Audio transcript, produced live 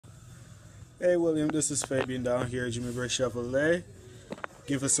Hey William, this is Fabian down here at Jimmy Brick Chevrolet.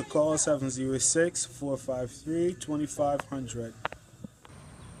 Give us a call, 706-453-2500.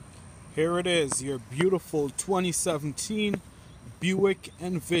 Here it is, your beautiful 2017 Buick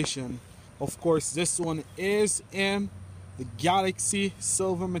Envision. Of course, this one is in the Galaxy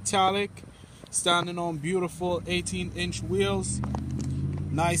Silver Metallic, standing on beautiful 18-inch wheels.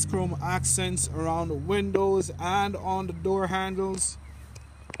 Nice chrome accents around the windows and on the door handles.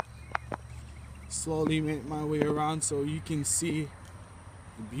 Slowly make my way around so you can see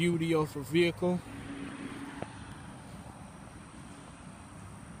the beauty of the vehicle.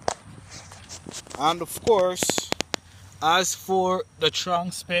 And of course, as for the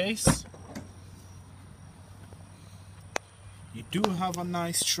trunk space, you do have a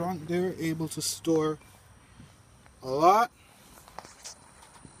nice trunk there, able to store a lot.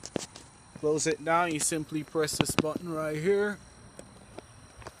 Close it down, you simply press this button right here.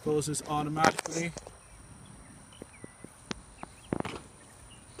 Closes automatically.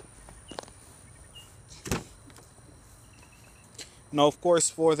 Now, of course,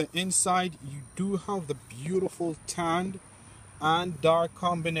 for the inside, you do have the beautiful tanned and dark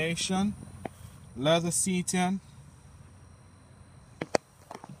combination leather seating.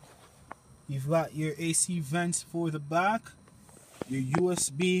 You've got your AC vents for the back, your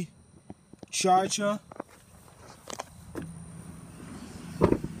USB charger,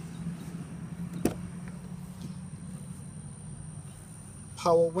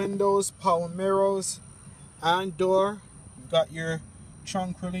 power windows, power mirrors, and door. You've got your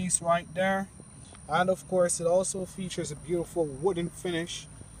trunk release right there. And of course, it also features a beautiful wooden finish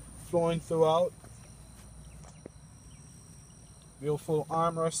flowing throughout. Beautiful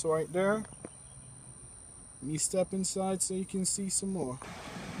armrest right there. Let me step inside so you can see some more.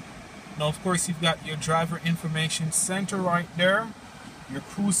 Now, of course, you've got your driver information center right there, your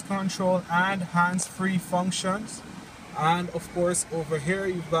cruise control and hands-free functions. And of course, over here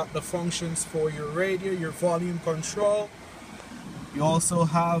you've got the functions for your radio, your volume control. You also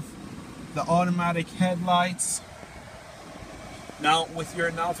have the automatic headlights. Now, with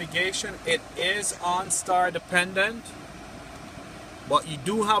your navigation, it is OnStar dependent, but you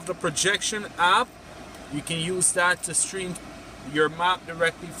do have the projection app. You can use that to stream your map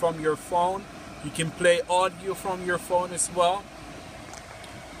directly from your phone. You can play audio from your phone as well.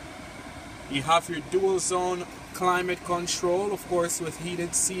 You have your dual zone climate control, of course, with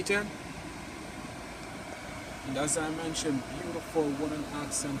heated seating. And as I mentioned, beautiful wooden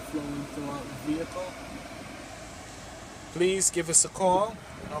accent flowing throughout the vehicle. Please give us a call.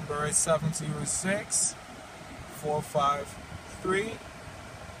 The number is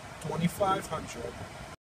 706-453-2500.